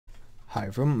Hi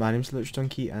everyone, my name is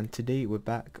Donkey and today we're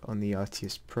back on the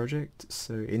RTS project.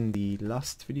 So in the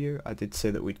last video I did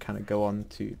say that we'd kind of go on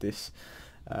to this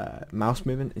mouse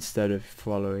movement instead of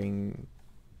following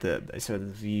the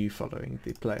view following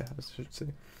the player, I should say.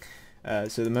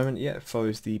 So at the moment, yeah, it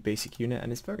follows the basic unit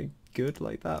and it's very good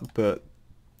like that, but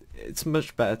it's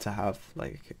much better to have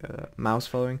like mouse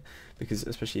following, because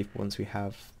especially if once we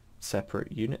have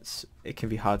separate units, it can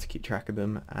be hard to keep track of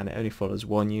them, and it only follows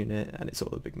one unit and it's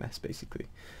all a big mess basically.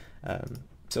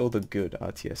 So all the good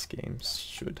RTS games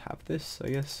should have this, I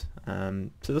guess.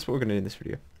 So that's what we're going to do in this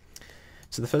video.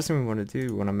 So the first thing we want to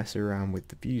do, we want to mess around with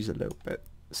the views a little bit.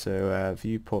 So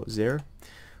viewport 0,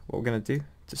 what we're going to do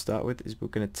to start with is we're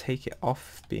going to take it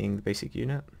off being the basic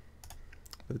unit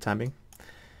for the time being.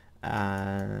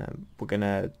 We're going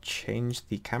to change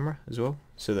the camera as well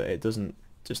so that it doesn't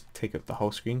just take up the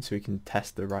whole screen, so we can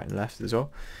test the right and left as well.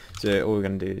 So all we're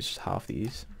going to do is just half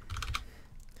these.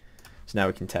 So now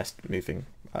we can test moving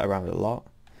around a lot,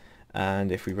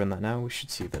 and if we run that now we should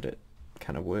see that it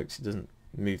kind of works. It doesn't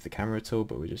move the camera at all,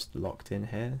 but we're just locked in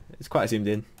here. It's quite zoomed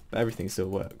in, but everything still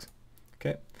works.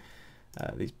 Okay,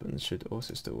 these buttons should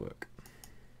also still work.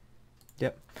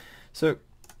 Yep. So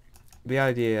the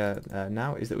idea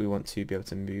now is that we want to be able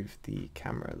to move the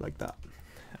camera like that,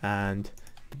 and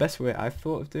the best way I've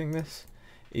thought of doing this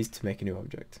is to make a new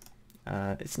object.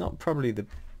 It's not probably the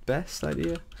best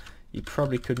idea. You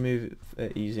probably could move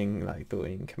it using like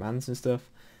built-in commands and stuff.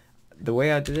 The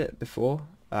way I did it before,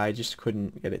 I just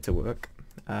couldn't get it to work.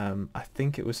 I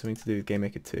think it was something to do with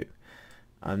GameMaker 2.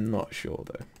 I'm not sure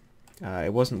though.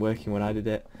 It wasn't working when I did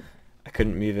it. I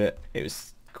couldn't move it. It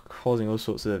was causing all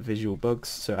sorts of visual bugs.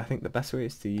 So I think the best way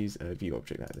is to use a view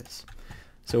object like this.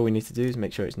 So all we need to do is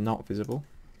make sure it's not visible,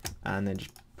 and then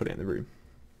just put it in the room.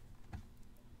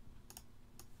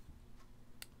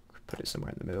 Put it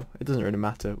somewhere in the middle. It doesn't really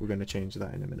matter, we're going to change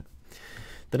that in a minute.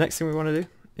 The next thing we want to do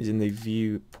is in the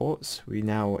view ports, we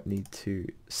now need to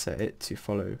set it to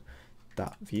follow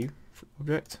that view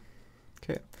object.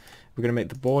 Okay, we're going to make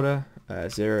the border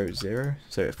 0, 0,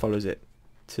 so it follows it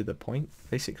to the point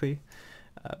basically,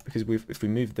 because if we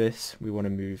move this, we want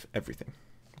to move everything.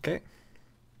 Okay,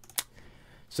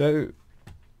 so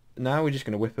now we're just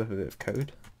going to whip up a bit of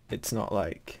code. It's not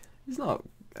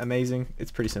amazing, it's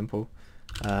pretty simple.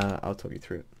 I'll talk you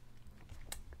through it.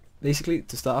 Basically,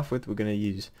 to start off with, we're going to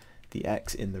use the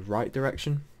X in the right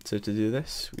direction. So to do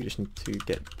this, we just need to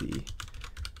get the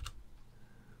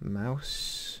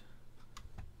mouse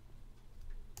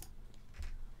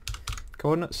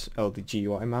coordinates, the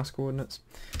GUI mouse coordinates,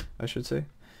 I should say.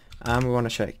 And we want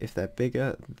to check if they're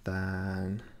bigger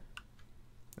than,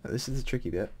 this is the tricky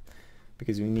bit,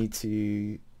 because we need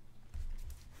to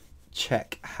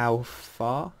check how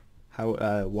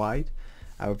wide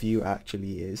our view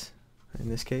actually is in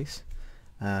this case.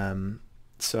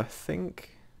 So I think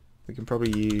we can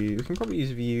probably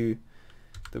use view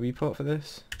the viewport for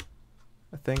this,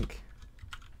 I think.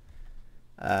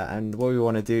 And what we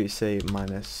want to do is say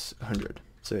minus 100.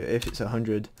 So if it's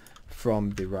 100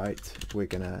 from the right, we're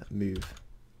gonna move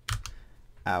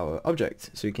our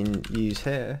object. So we can use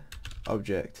here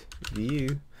object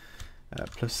view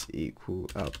plus equal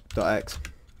dot x,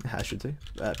 I should say,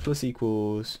 plus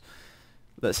equals,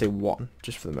 let's say 1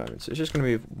 just for the moment. So it's just going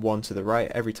to move 1 to the right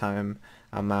every time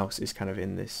our mouse is kind of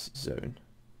in this zone.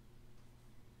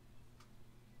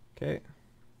 Okay,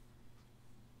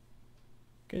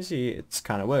 can you see it's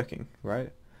kind of working,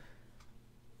 right?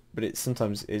 But it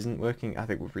sometimes isn't working. I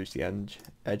think we've reached the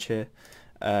edge here.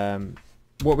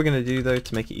 What we're going to do though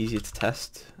to make it easier to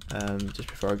test, just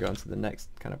before I go on to the next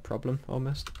kind of problem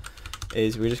almost,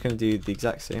 is we're just going to do the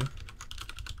exact same,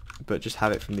 but just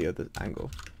have it from the other angle.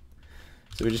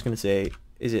 So we're just going to say,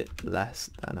 is it less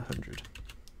than 100?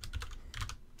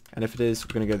 And if it is,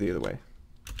 we're going to go the other way.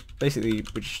 Basically,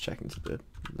 we're just checking to the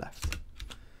left.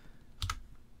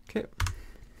 Okay.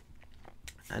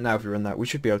 And now if we run that, we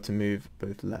should be able to move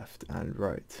both left and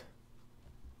right.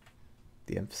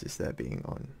 The emphasis there being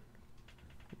on,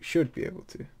 we should be able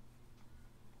to.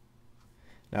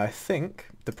 Now I think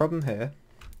the problem here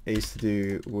is to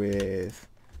do with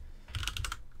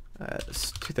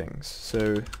two things.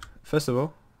 So first of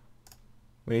all,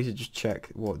 we need to just check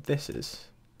what this is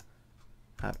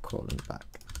at calling back.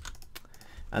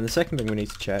 And the second thing we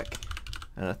need to check,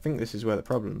 and I think this is where the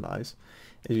problem lies,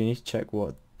 is we need to check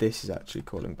what this is actually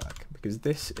calling back. Because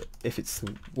this, if it's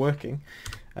working,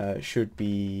 should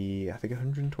be, I think,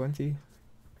 120.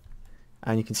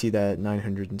 And you can see there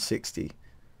 960.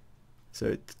 So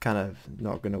it's kind of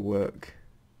not going to work.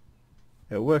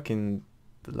 It'll work in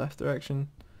the left direction,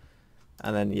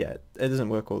 and then yeah, it doesn't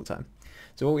work all the time.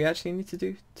 So what we actually need to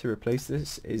do to replace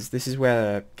this is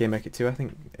where GameMaker 2, I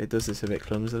think it does this a bit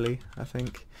clumsily, I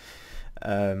think.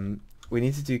 We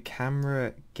need to do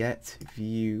camera get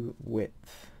view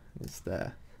width is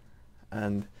there,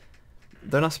 and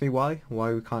don't ask me why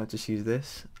we can't just use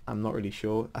this. I'm not really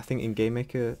sure. I think in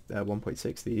GameMaker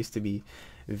 1.6 there used to be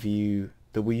view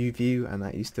view, and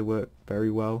that used to work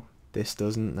very well. This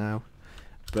doesn't now,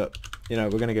 but you know,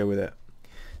 we're gonna go with it.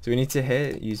 So we need to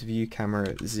here use view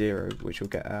camera 0, which will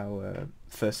get our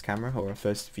first camera, or our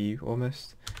first view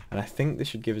almost, and I think this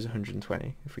should give us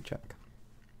 120 if we check.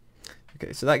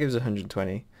 Okay, so that gives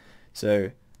 120. So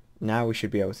now we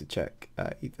should be able to check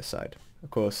either side.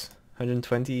 Of course,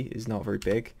 120 is not very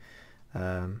big. We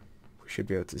should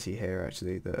be able to see here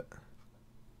actually that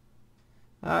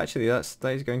actually that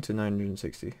is going to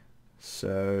 960.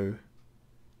 So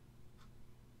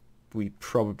we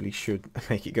probably should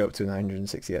make it go up to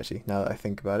 960 actually, now that I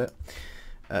think about it.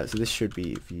 So this should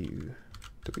be view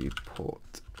W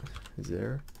port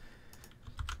 0.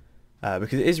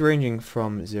 Because it is ranging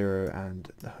from 0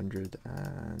 and 100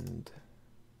 and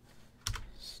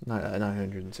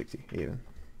 960 even.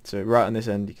 So right on this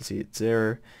end you can see it's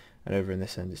 0, and over in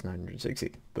this end it's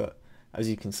 960. But as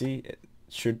you can see, it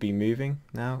should be moving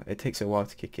now. It takes a while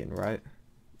to kick in, right?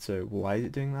 So why is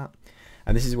it doing that?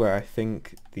 And this is where I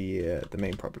think the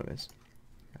main problem is.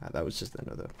 That was just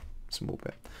another small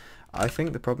bit. I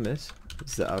think the problem is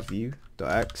that our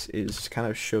view.x is kind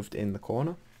of shoved in the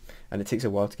corner, and it takes a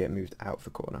while to get moved out of the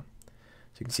corner.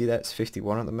 So you can see that's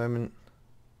 51 at the moment.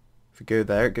 If we go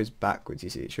there, it goes backwards. You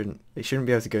see, it shouldn't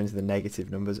be able to go into the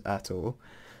negative numbers at all,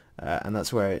 and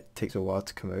that's where it takes a while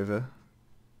to come over.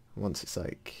 Once it's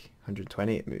like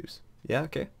 120, it moves. Yeah,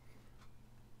 okay.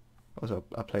 Also,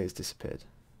 our player's disappeared.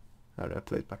 I don't know, our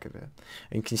player's back over here.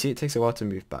 And you can see it takes a while to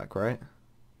move back, right?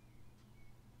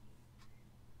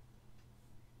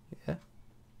 Yeah.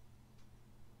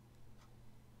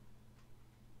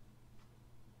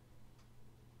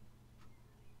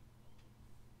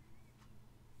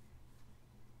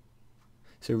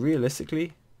 So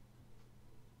realistically,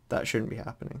 that shouldn't be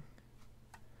happening.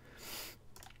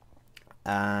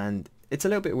 And it's a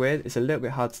little bit weird, it's a little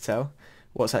bit hard to tell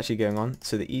what's actually going on.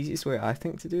 So the easiest way I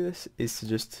think to do this is to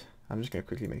just, I'm just going to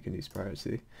quickly make a new sprite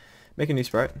actually. Make a new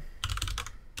sprite.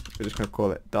 We're just going to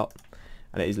call it dot.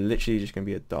 And it is literally just going to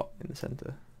be a dot in the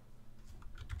center.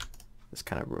 It's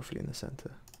kind of roughly in the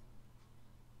center.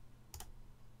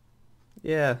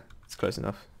 Yeah, it's close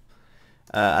enough.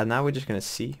 And now we're just going to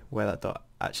see where that dot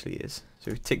actually is.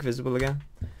 So we tick visible again.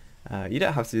 You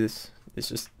don't have to do this. It's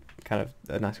just kind of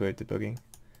a nice way of debugging,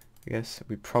 I guess.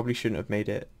 We probably shouldn't have made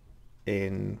it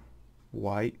in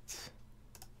white.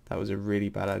 That was a really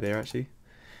bad idea actually.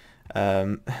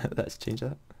 Let's change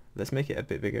that. Let's make it a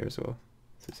bit bigger as well,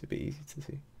 so it's a bit easy to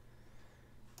see.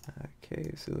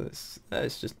 Okay, so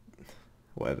let's just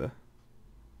whatever.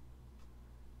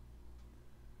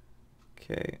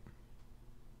 Okay,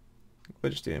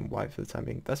 we're just doing white for the time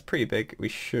being. That's pretty big. We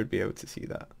should be able to see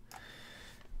that.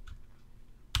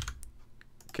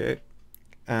 Okay,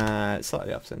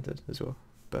 slightly off-centered as well,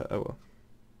 but oh well.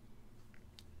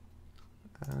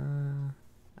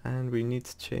 And we need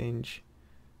to change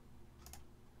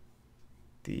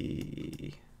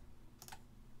the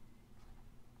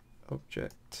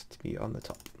object to be on the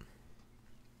top.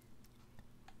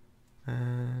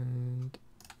 And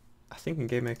I think in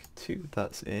GameMaker 2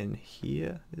 that's in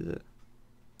here, is it?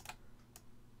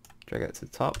 Drag it to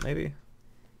the top maybe?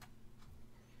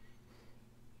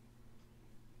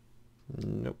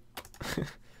 Nope.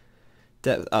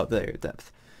 Depth, oh there you go,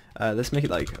 depth. Let's make it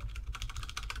like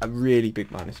a really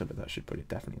big minus number. That should put it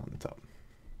definitely on the top.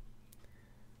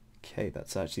 Okay,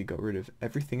 that's actually got rid of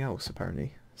everything else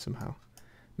apparently, somehow.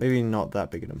 Maybe not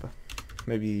that big a number.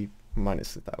 Maybe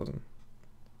minus 1,000.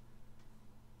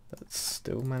 That's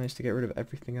still managed to get rid of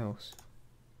everything else.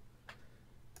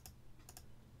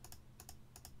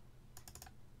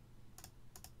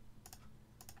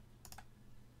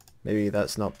 Maybe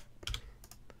that's not...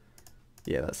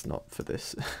 Yeah, that's not for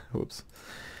this. Whoops.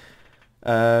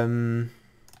 Here,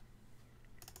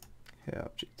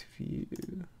 object view.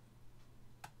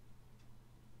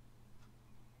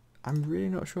 I'm really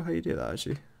not sure how you do that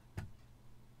actually.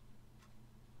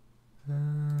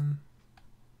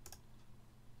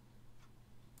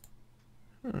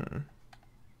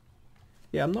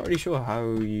 Yeah, I'm not really sure how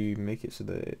you make it so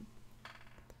that it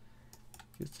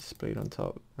gets displayed on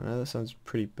top. I know that sounds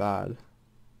pretty bad,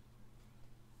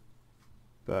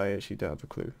 but I actually don't have a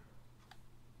clue.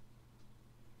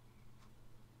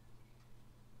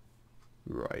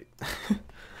 Right.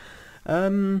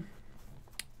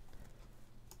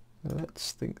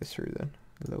 Let's think this through then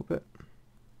a little bit.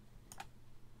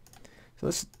 So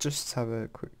let's just have a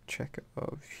quick check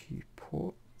of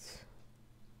viewport.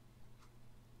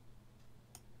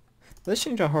 Let's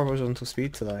change our horizontal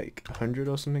speed to like 100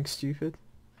 or something stupid,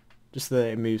 just so that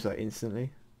it moves like instantly.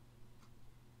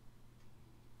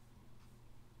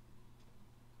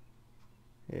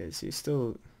 Yeah, see, it's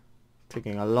still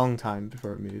taking a long time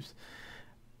before it moves.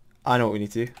 I know what we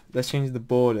need to do. Let's change the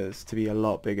borders to be a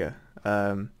lot bigger.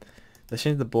 Let's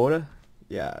change the border.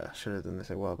 Yeah, I should have done this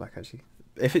a while back actually.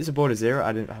 If it's a border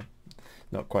 0,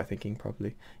 not quite thinking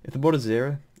properly. If the border's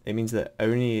 0, it means that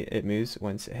only it moves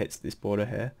once it hits this border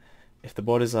here. If the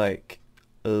border's like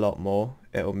a lot more,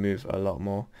 it'll move a lot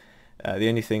more. The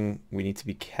only thing we need to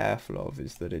be careful of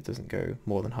is that it doesn't go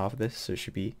more than half of this, so it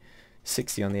should be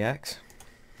 60 on the X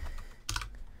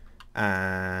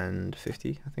and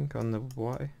 50 I think on the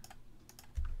Y,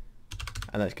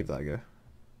 and let's give that a go.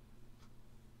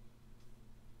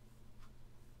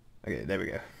 Okay, there we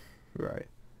go. Right,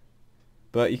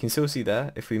 but you can still see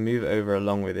there, if we move over a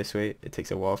long way this way, it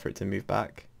takes a while for it to move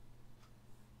back.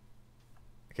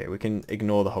 Okay, we can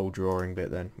ignore the whole drawing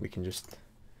bit then. We can just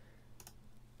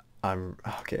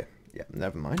okay, yeah,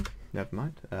 never mind.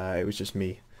 It was just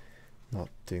me not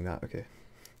doing that. Okay,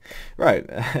 right.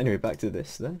 Anyway, back to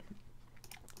this then,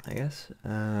 I guess.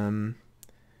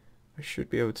 I should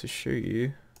be able to show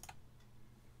you.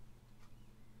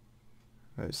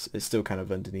 Oh, it's still kind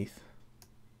of underneath.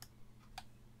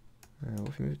 What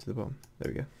if we move it to the bottom?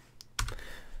 There we go.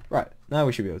 Right, now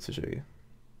we should be able to show you.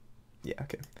 Yeah,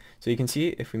 okay. So you can see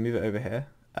if we move it over here,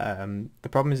 the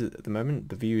problem is that at the moment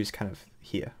the view is kind of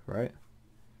here, right?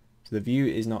 So the view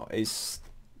is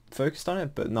focused on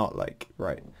it, but not like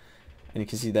right. And you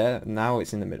can see there, now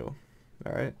it's in the middle,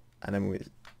 all right? And then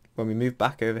when we move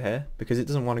back over here, because it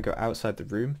doesn't want to go outside the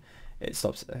room, it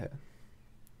stops it here.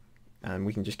 And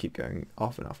we can just keep going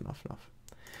off and off and off and off.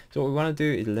 So what we want to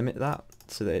do is limit that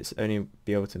so that it's only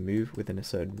be able to move within a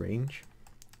certain range.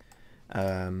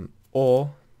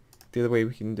 Or the other way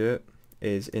we can do it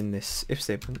is in this if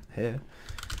statement here.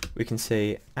 We can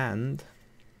say and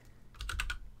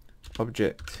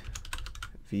object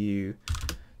view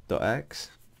dot x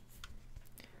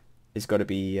is got to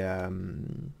be so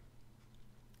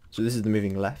this is the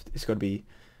moving left. It's got to be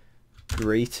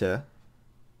greater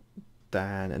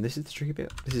than, and this is the tricky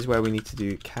bit. This is where we need to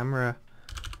do camera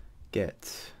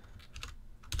get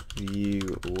view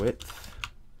width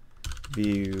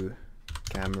view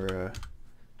camera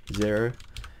 0,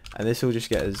 and this will just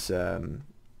get us the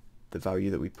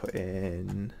value that we put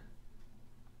in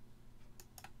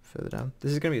further down.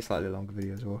 This is going to be a slightly longer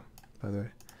video as well, by the way,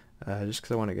 just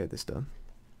because I want to get this done.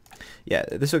 Yeah,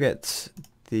 this will get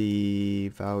the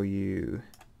value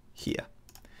here,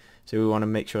 so we want to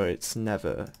make sure it's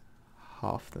never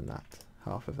half of that.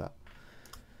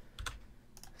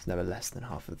 It's never less than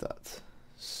half of that.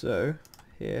 So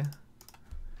here,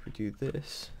 if we do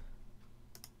this,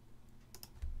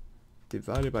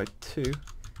 divided by 2,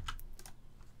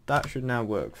 that should now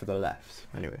work for the left.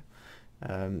 Anyway,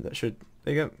 that should,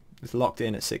 there you go, it's locked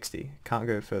in at 60, can't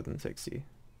go further than 60.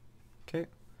 Okay,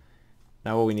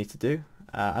 now what we need to do,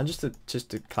 and just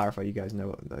to clarify, you guys know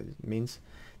what that means,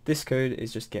 this code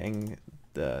is just getting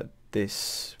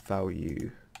this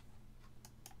value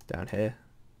down here.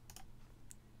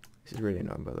 This is really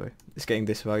annoying, by the way. It's getting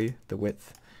this value, the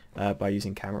width, by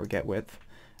using camera get width,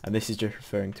 and this is just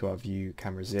referring to our view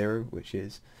camera 0, which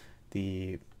is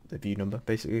the view number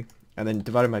basically, and then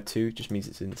divided by 2 just means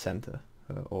it's in the center,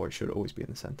 or it should always be in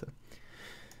the center.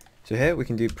 So here we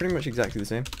can do pretty much exactly the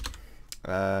same.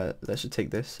 Let's just take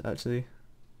this actually.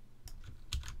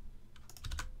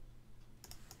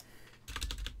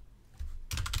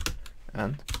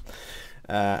 And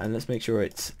let's make sure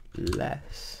it's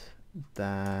less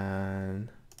than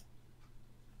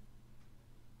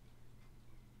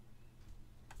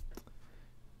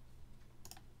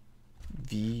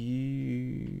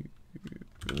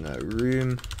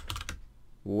room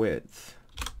width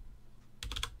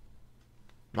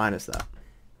minus that,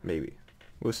 maybe,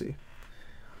 we'll see.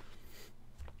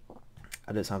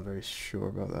 I don't sound very sure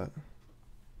about that.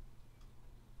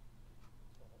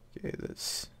 Okay,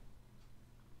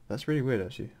 that's really weird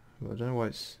actually. Well, I don't know why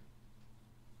it's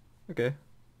okay.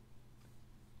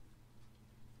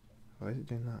 Why is it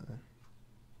doing that then?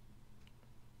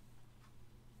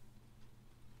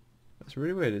 That's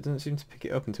really weird. It doesn't seem to pick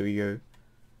it up until you go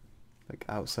like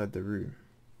outside the room.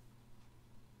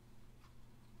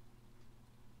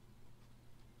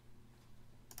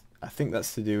 I think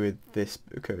that's to do with this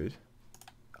code.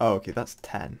 Oh, okay, that's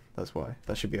 10. That's why.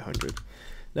 That should be 100.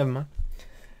 Never mind.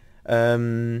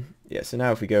 Yeah, so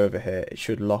now if we go over here, it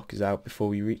should lock us out before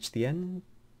we reach the end.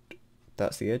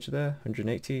 That's the edge there,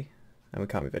 180, and we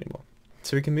can't move anymore.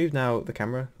 So we can move now the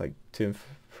camera like to and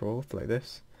forth like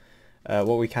this.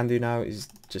 What we can do now is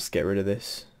just get rid of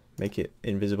this, make it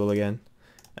invisible again,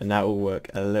 and that will work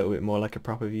a little bit more like a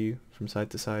proper view from side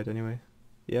to side anyway.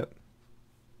 Yep.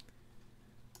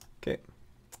 Okay.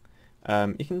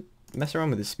 You can mess around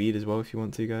with the speed as well if you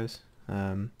want to, guys.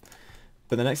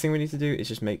 But the next thing we need to do is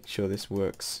just make sure this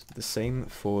works the same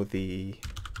for the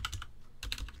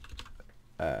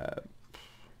up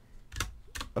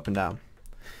and down.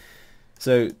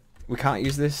 So we can't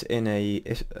use this in a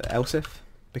else if,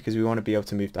 because we want to be able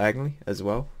to move diagonally as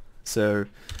well. So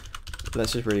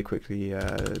let's just really quickly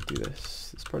do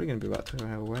this. It's probably going to be about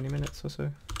 20 minutes or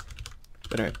so.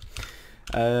 But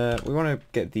anyway, we want to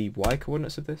get the y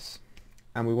coordinates of this,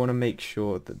 and we want to make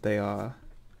sure that they are,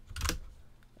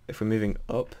 if we're moving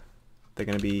up, they're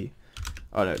going to be,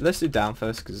 oh no, let's do down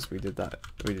first, because we did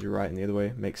right in the other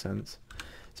way, makes sense.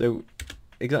 So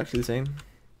exactly the same,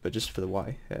 but just for the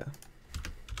y here.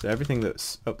 So everything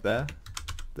that's up there,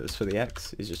 that's for the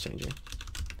x, is just changing.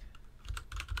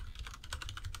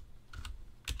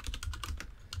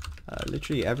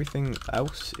 Literally everything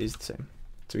else is the same.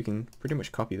 So we can pretty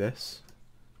much copy this,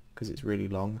 because it's really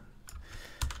long.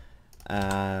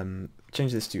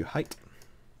 Change this to height.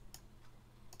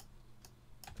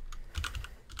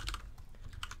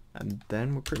 And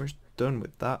then we're pretty much done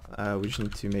with that. We just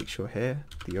need to make sure here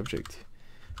the object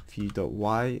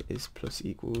view.y is plus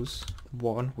equals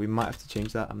 1. We might have to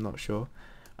change that, I'm not sure.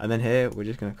 And then here we're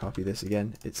just going to copy this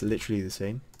again. It's literally the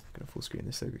same. I'm going to full screen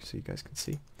this so you guys can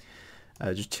see.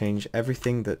 Just change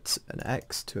everything that's an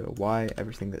x to a y,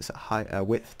 everything that's a height,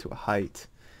 width to a height,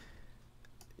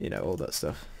 you know, all that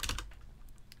stuff.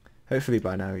 Hopefully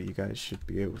by now you guys should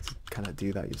be able to kind of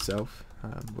do that yourself.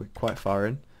 We're quite far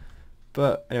in,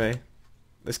 but anyway,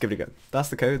 let's give it a go. That's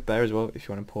the code there as well. If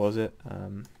you want to pause it,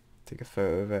 take a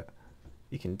photo of it,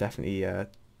 you can definitely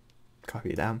copy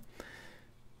it down,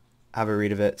 have a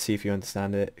read of it, see if you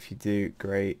understand it. If you do,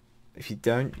 great. If you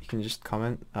don't, you can just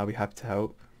comment, I'll be happy to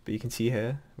help. But you can see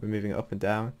here we're moving up and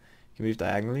down. You can move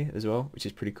diagonally as well, which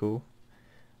is pretty cool,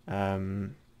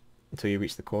 until you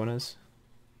reach the corners.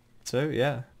 So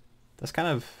yeah, that's kind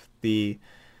of the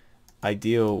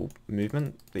ideal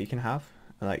movement that you can have.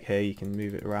 And like here you can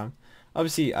move it around.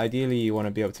 Obviously ideally you want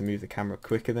to be able to move the camera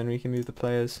quicker than we can move the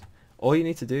players. All you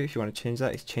need to do if you want to change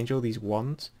that is change all these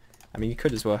ones. I mean, you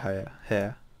could as well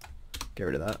here get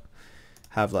rid of that,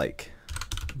 have like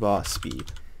var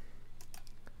speed,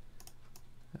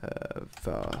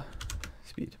 var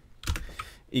speed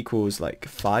equals like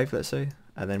 5, let's say,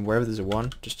 and then wherever there's a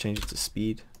 1 just change it to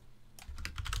speed.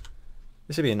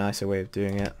 This would be a nicer way of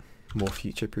doing it, more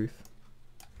future proof.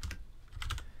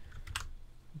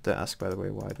 Don't ask, by the way,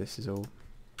 why this is all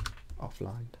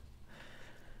offline.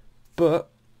 But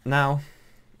now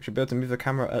we should be able to move the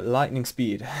camera at lightning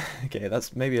speed. Okay,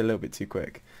 that's maybe a little bit too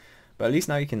quick, but at least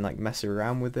now you can like mess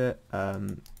around with it.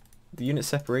 The unit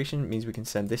separation means we can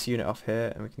send this unit off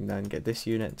here, and we can then get this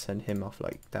unit and send him off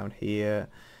like down here.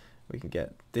 We can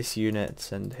get this unit and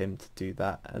send him to do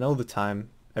that, and all the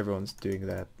time everyone's doing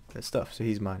their stuff. So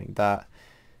he's mining that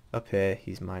up here,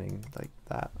 he's mining like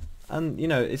that, and you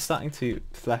know, it's starting to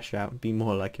flesh out and be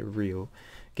more like a real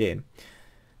game.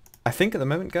 I think at the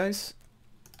moment, guys,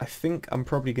 I think I'm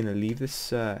probably going to leave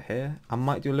this here. I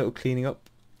might do a little cleaning up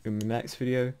in the next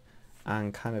video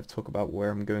and kind of talk about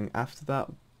where I'm going after that,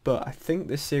 but I think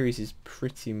this series is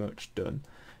pretty much done.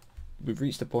 We've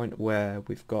reached a point where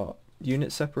we've got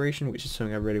unit separation, which is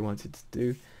something I really wanted to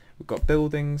do. We've got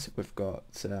buildings, we've got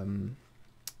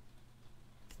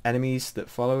enemies that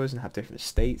follow us and have different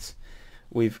states.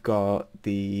 We've got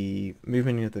the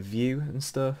movement of the view and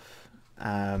stuff.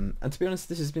 And to be honest,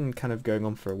 this has been kind of going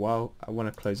on for a while. I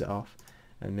want to close it off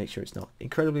and make sure it's not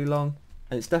incredibly long.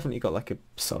 And it's definitely got like a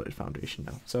solid foundation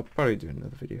now. So I'll probably do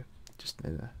another video just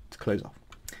to close off.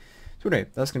 So anyway,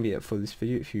 that's going to be it for this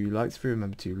video. If you liked the video,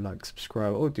 remember to like,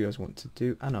 subscribe, or do as you want to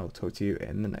do. And I'll talk to you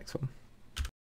in the next one.